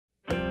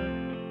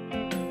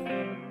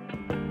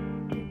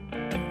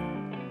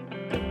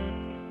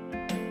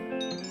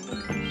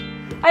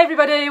Hi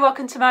everybody,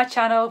 welcome to my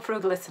channel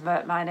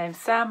Frugalisama. My name's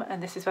Sam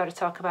and this is where I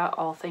talk about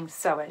all things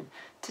sewing.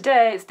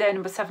 Today it's day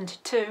number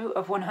 72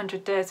 of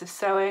 100 days of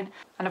sewing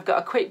and I've got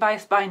a quick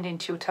bias binding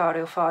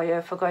tutorial for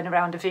you for going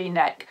around a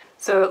V-neck.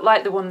 So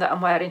like the one that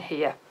I'm wearing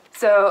here.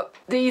 So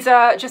these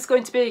are just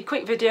going to be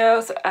quick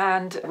videos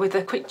and with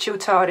a quick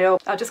tutorial.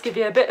 I'll just give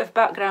you a bit of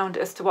background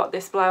as to what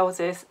this blouse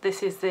is.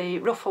 This is the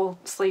ruffle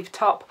sleeve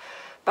top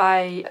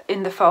by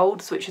In the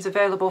Folds, which is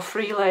available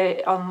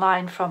freely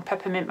online from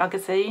Peppermint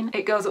Magazine.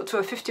 It goes up to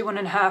a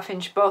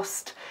 51.5-inch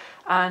bust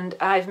and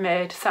I've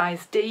made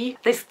size D.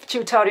 This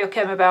tutorial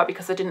came about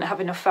because I didn't have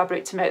enough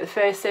fabric to make the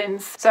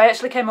facings. So I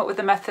actually came up with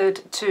a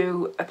method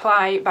to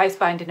apply bias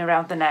binding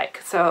around the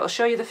neck. So I'll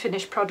show you the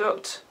finished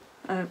product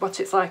and what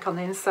it's like on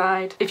the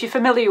inside. If you're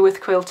familiar with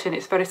quilting,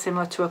 it's very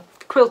similar to a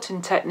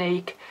quilting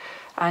technique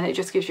and it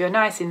just gives you a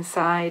nice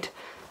inside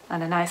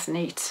and a nice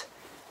neat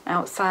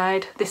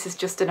outside. This is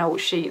just an old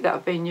sheet that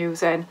I've been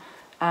using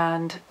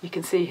and you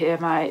can see here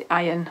my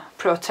iron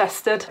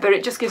protested, but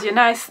it just gives you a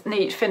nice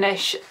neat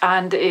finish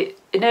and it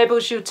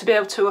enables you to be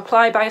able to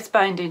apply bias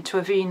binding to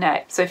a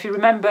V-neck. So if you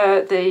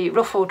remember the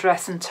ruffle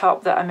dress and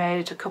top that I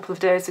made a couple of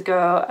days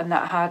ago and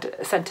that had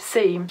a centre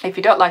seam, if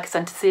you don't like a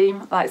centre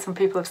seam like some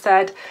people have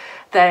said,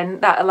 then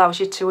that allows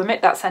you to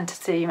omit that centre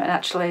seam and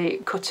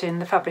actually cut in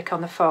the fabric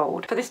on the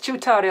fold. For this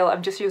tutorial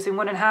I'm just using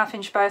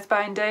 1.5-inch bias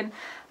binding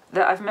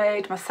that I've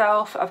made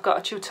myself. I've got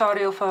a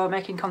tutorial for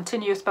making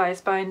continuous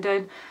bias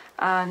binding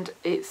and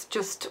it's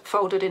just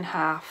folded in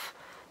half,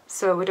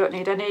 so we don't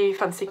need any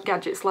fancy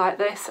gadgets like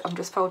this. I'm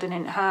just folding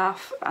in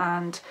half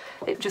and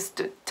it's just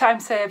a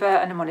time saver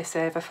and a money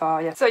saver for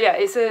you. So yeah,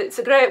 it's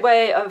a great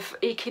way of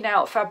eking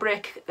out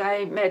fabric.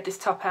 I made this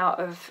top out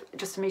of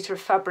just 1 metre of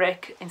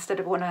fabric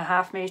instead of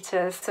 1.5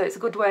 metres, so it's a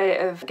good way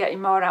of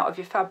getting more out of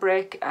your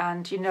fabric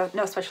and you know,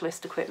 no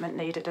specialist equipment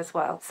needed as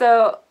well.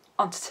 So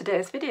on to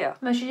today's video.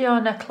 Measure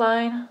your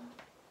neckline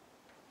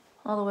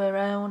all the way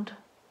around.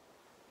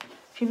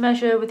 If you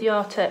measure with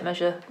your tape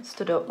measure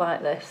stood up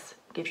like this,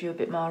 it gives you a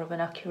bit more of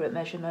an accurate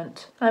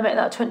measurement. I make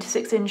that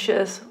 26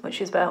 inches, which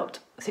is about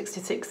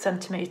 66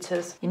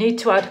 centimetres. You need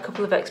to add a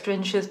couple of extra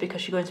inches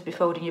because you're going to be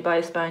folding your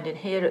bias binding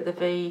here at the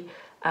V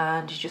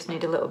and you just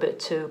need a little bit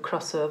to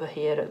cross over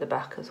here at the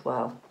back as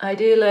well.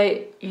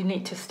 Ideally, you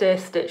need to stay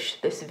stitch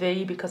this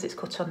V because it's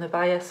cut on the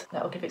bias.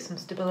 That'll give it some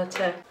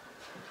stability.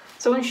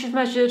 So once you've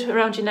measured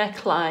around your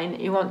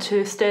neckline, you want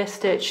to stay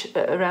stitch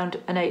at around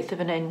 1/8 of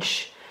an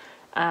inch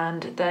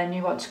and then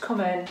you want to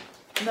come in,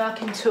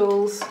 marking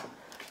tools,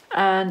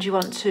 and you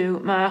want to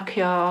mark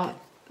your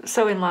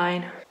sewing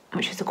line,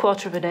 which is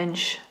 1/4 of an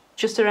inch,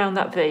 just around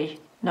that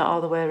V, not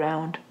all the way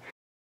around.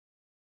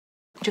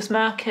 Just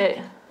mark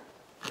it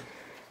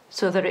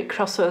so that it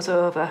crosses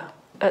over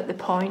at the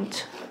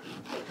point,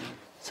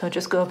 so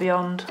just go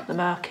beyond the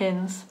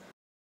markings.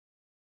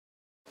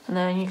 And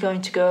then you're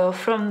going to go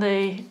from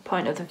the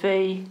point of the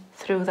V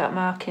through that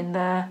marking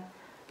there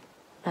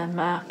and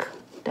mark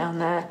down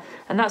there.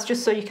 And that's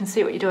just so you can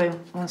see what you're doing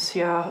once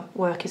your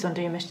work is under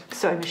your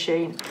sewing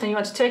machine. Then you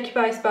want to take your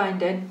bias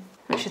binding,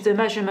 which is the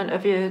measurement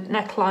of your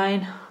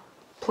neckline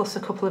plus a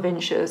couple of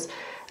inches.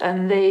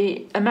 And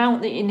the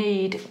amount that you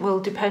need will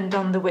depend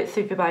on the width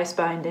of your bias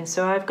binding.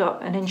 So I've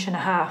got 1.5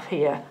 inches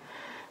here.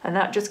 And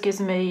that just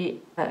gives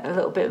me a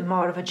little bit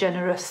more of a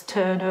generous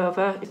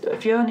turnover.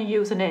 If you only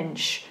use 1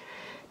 inch,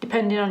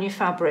 depending on your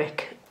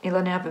fabric, you'll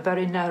only have a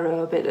very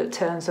narrow bit that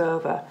turns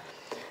over.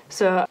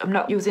 So I'm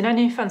not using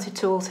any fancy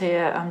tools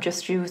here, I'm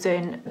just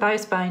using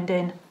bias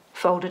binding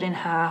folded in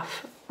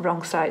half,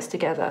 wrong sides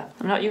together.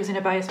 I'm not using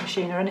a bias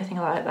machine or anything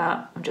like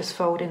that, I'm just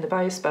folding the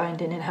bias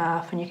binding in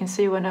half and you can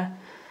see when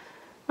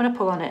I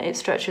pull on it, it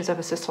stretches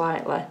ever so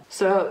slightly.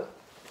 So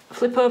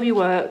flip over your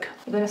work,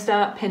 you're going to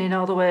start pinning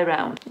all the way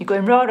around. You're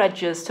going raw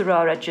edges to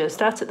raw edges,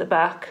 start at the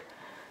back,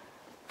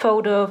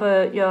 fold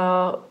over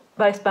your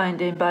bias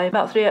binding by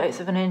about 3/8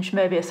 of an inch,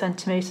 maybe 1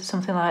 centimetre,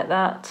 something like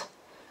that.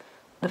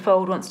 The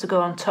fold wants to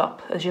go on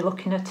top as you're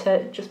looking at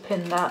it, just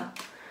pin that.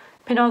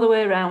 Pin all the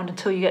way around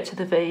until you get to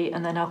the V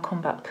and then I'll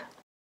come back.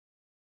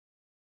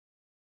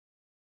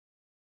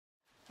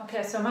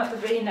 Okay, so I'm at the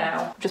V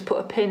now. Just put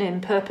a pin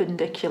in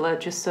perpendicular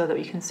just so that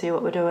you can see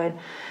what we're doing.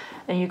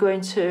 And you're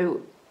going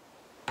to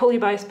pull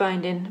your bias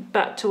binding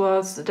back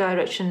towards the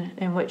direction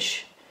in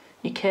which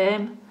you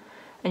came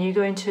and you're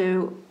going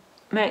to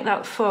make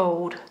that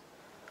fold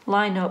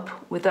line up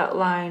with that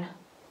line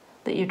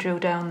that you drew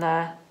down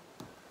there.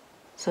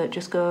 So it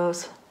just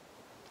goes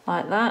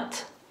like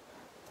that.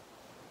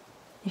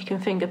 You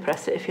can finger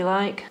press it if you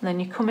like. And then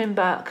you're coming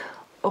back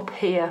up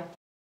here.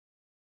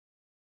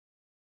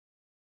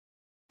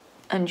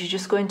 And you're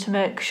just going to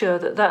make sure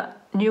that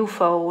that new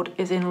fold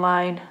is in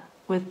line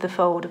with the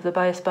fold of the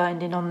bias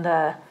binding on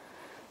there.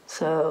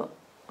 So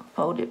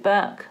fold it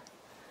back,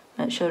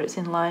 make sure it's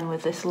in line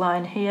with this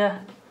line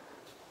here.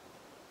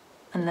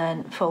 And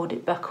then fold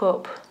it back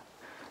up.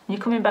 And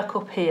you're coming back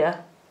up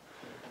here,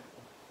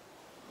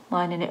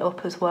 lining it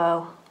up as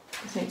well.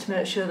 Just need to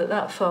make sure that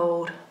that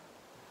fold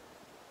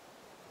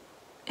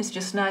is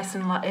just nice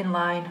and in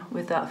line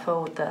with that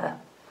fold there.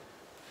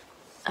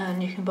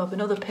 And you can bob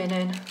another pin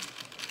in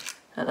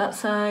at that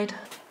side.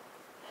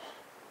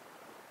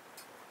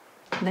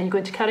 And then you're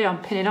going to carry on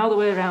pinning all the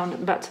way around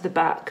and back to the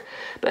back.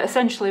 But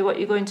essentially what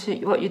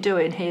you're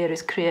doing here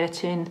is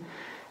creating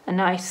a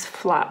nice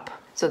flap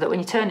so that when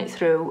you turn it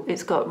through,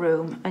 it's got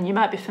room. And you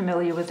might be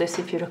familiar with this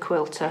if you're a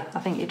quilter. I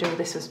think you do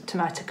this as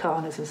tomato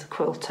corners as a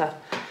quilter.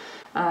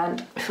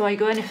 And before you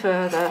go any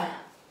further,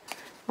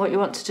 what you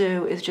want to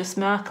do is just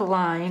mark a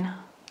line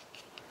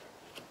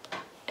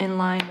in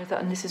line with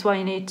that. And this is why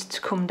you need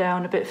to come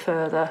down a bit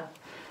further.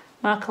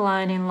 Mark a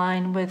line in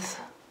line with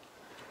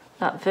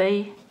that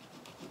V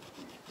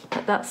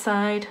at that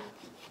side.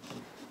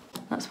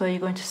 That's where you're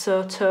going to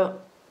sew to.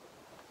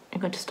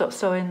 You're going to stop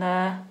sewing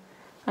there,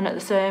 and at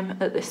the same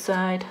at this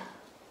side.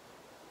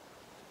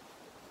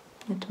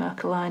 You need to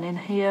mark a line in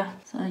here.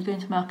 So you're going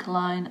to mark a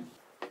line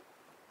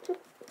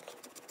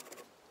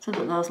so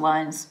that those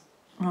lines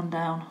run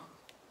down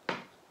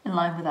in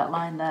line with that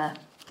line there.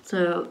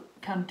 So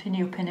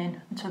continue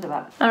pinning to the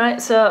back.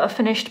 Alright, so I've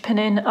finished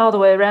pinning all the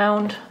way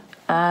around,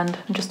 and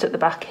I'm just at the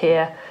back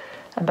here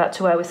and back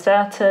to where we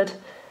started,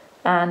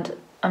 and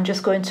I'm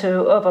just going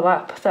to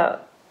overlap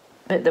that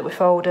bit that we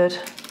folded.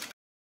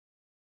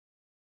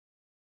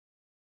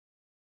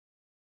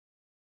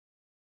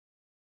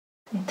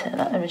 You take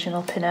that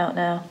original pin out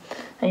now,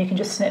 and you can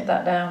just snip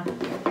that down.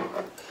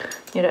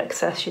 Your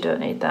excess, you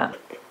don't need that.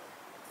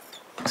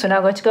 So now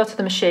I'm going to go to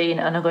the machine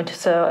and I'm going to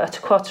sew at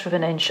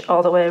 1/4 inch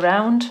all the way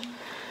around.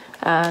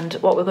 And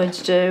what we're going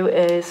to do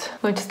is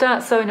we're going to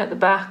start sewing at the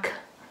back,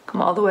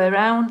 come all the way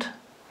around,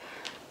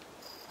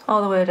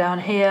 all the way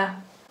down here.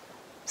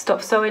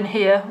 Stop sewing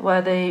here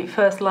where the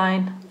first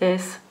line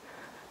is,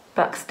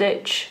 back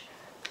stitch,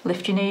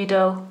 lift your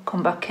needle,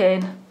 come back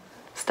in,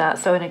 start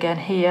sewing again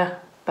here,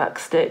 back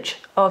stitch,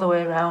 all the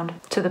way around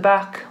to the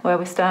back where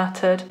we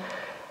started.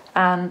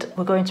 And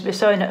we're going to be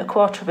sewing at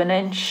 1/4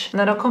 inch, and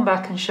then I'll come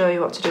back and show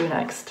you what to do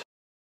next.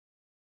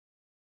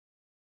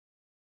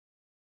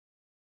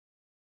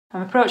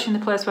 I'm approaching the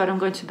place where I'm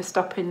going to be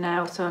stopping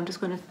now, so I'm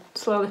just going to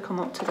slowly come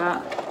up to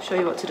that, show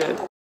you what to do.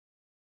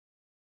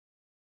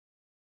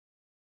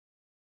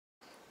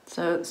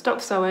 So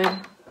stop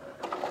sewing,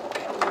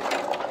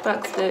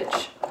 back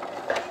stitch,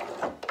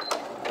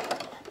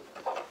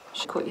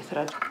 cut your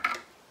thread,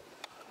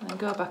 and then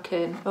go back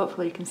in.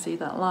 Hopefully you can see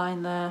that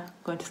line there.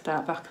 I'm going to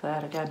start back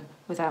there again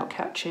without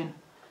catching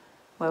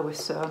where we've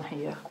sewn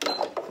here.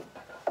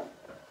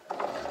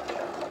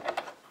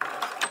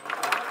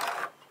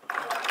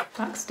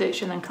 Back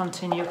stitch and then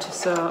continue to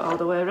sew all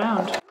the way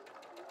around.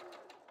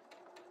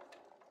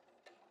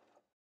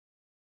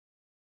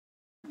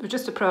 We're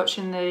just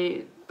approaching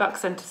the back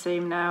centre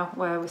seam now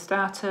where we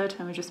started,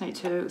 and we just need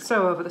to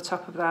sew over the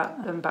top of that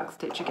and back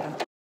stitch again.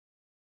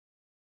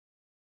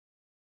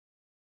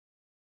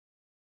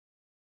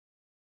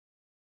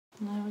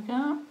 There we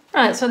go.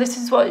 Right, so this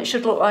is what it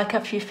should look like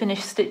after you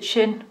finish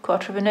stitching,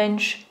 1/4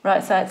 inch,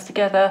 right sides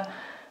together.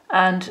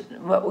 And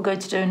what we're going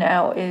to do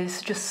now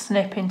is just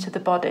snip into the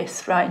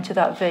bodice, right into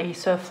that V.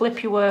 So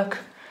flip your work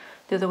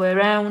the other way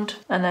around,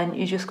 and then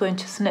you're just going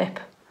to snip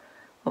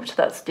up to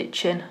that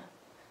stitching,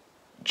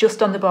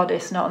 just on the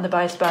bodice, not on the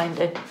bias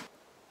binding.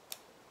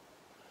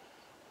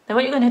 Then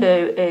what you're going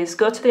to do is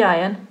go to the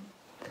iron.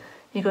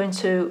 You're going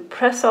to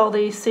press all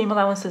these seam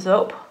allowances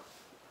up,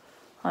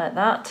 like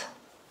that,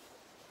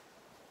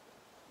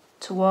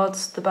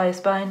 towards the bias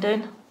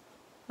binding,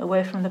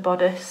 away from the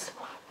bodice.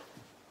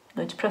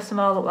 You're going to press them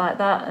all up like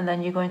that, and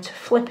then you're going to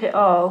flip it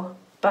all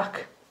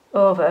back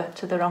over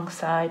to the wrong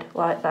side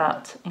like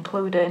that,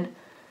 including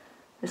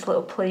this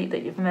little pleat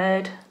that you've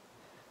made.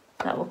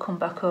 That will come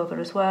back over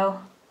as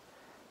well.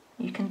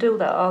 You can do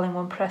that all in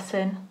one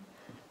pressing,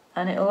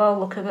 and it'll all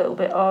look a little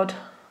bit odd,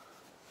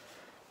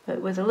 but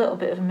with a little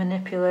bit of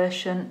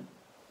manipulation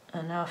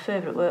and our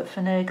favourite word,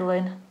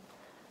 finagling,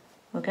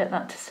 we'll get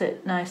that to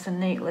sit nice and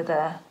neatly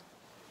there,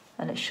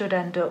 and it should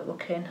end up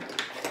looking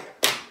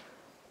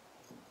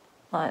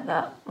like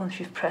that once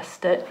you've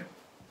pressed it.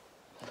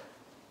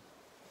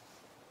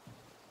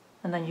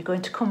 And then you're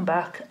going to come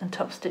back and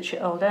top stitch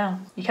it all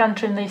down. You can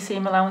trim these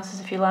seam allowances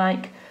if you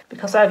like.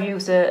 Because I've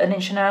used an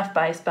 1.5 inch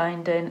bias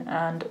binding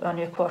and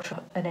only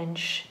 1/4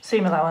 inch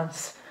seam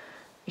allowance,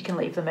 you can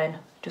leave them in.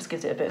 Just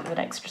gives it a bit of an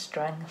extra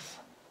strength.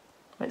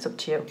 But it's up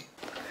to you.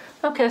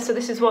 Okay, so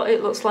this is what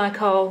it looks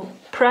like all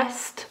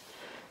pressed.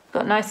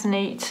 Got nice and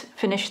neat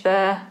finish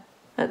there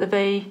at the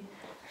V,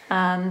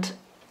 and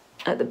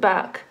at the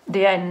back,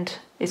 the end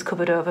is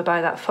covered over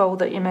by that fold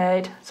that you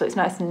made, so it's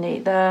nice and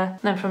neat there. And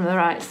then from the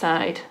right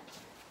side,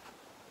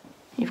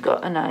 you've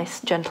got a nice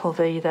gentle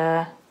V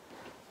there,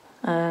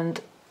 and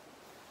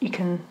you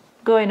can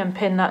go in and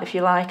pin that if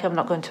you like. I'm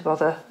not going to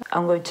bother.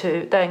 I'm going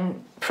to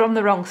then, from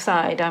the wrong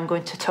side, I'm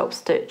going to top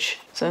stitch.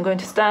 So I'm going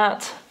to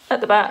start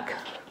at the back,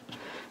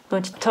 I'm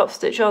going to top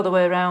stitch all the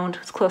way around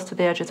as close to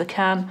the edge as I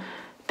can,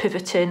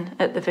 pivoting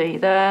at the V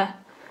there,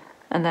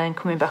 and then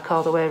coming back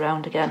all the way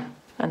around again.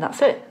 And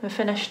that's it, we're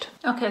finished.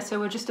 Okay, so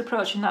we're just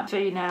approaching that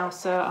V now,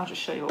 so I'll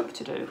just show you what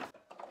to do.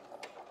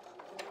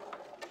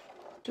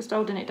 Just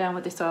holding it down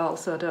with this awl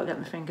so I don't get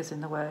my fingers in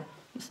the way.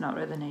 It's not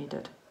really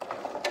needed.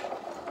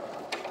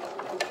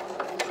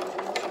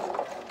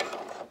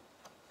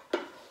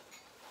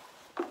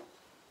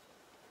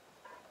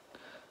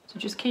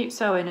 Just keep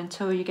sewing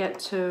until you get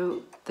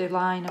to the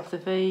line of the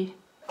V.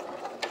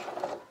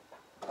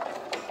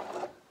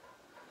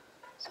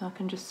 So I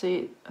can just see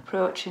it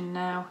approaching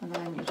now, and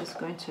then you're just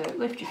going to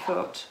lift your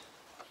foot,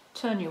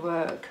 turn your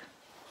work,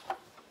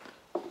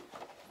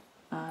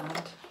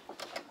 and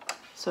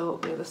sew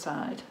up the other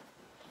side.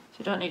 So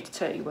you don't need to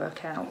take your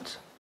work out.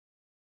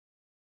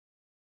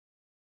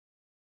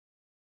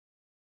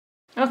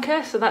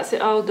 Okay, so that's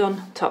it all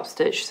done, top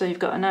stitch. So you've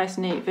got a nice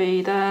neat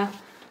V there,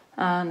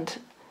 and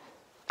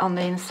on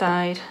the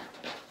inside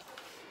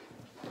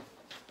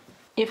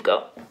you've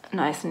got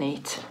nice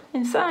neat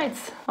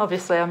insides.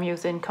 Obviously I'm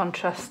using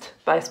contrast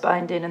bias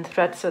binding and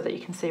thread so that you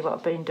can see what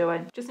I've been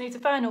doing. Just needs a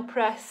final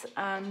press,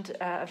 and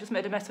I've just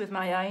made a mess with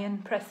my iron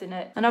pressing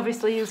it. And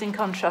obviously using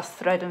contrast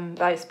thread and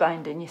bias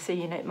binding you're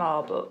seeing it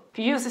more, but if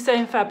you use the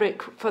same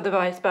fabric for the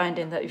bias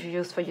binding that you've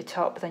used for your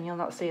top, then you'll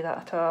not see that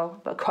at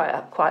all. But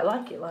quite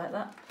like it like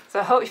that. So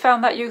I hope you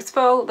found that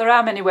useful. There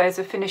are many ways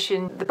of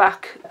finishing the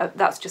back.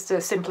 That's just the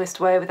simplest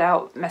way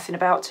without messing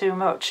about too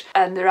much.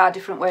 And there are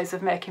different ways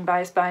of making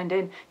bias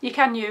binding. You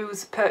can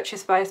use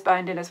purchase bias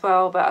binding as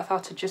well, but I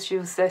thought I'd just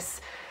use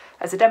this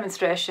as a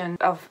demonstration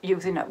of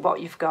using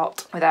what you've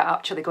got without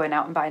actually going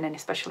out and buying any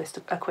specialist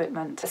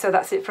equipment. So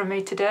that's it from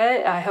me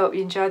today. I hope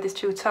you enjoyed this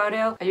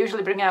tutorial. I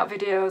usually bring out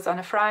videos on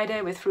a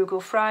Friday with Frugal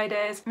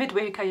Fridays.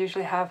 Midweek I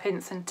usually have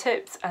hints and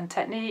tips and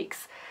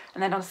techniques.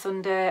 And then on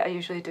Sunday I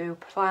usually do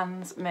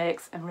plans,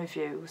 makes and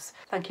reviews.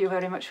 Thank you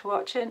very much for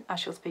watching. I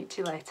shall speak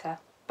to you later.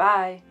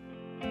 Bye.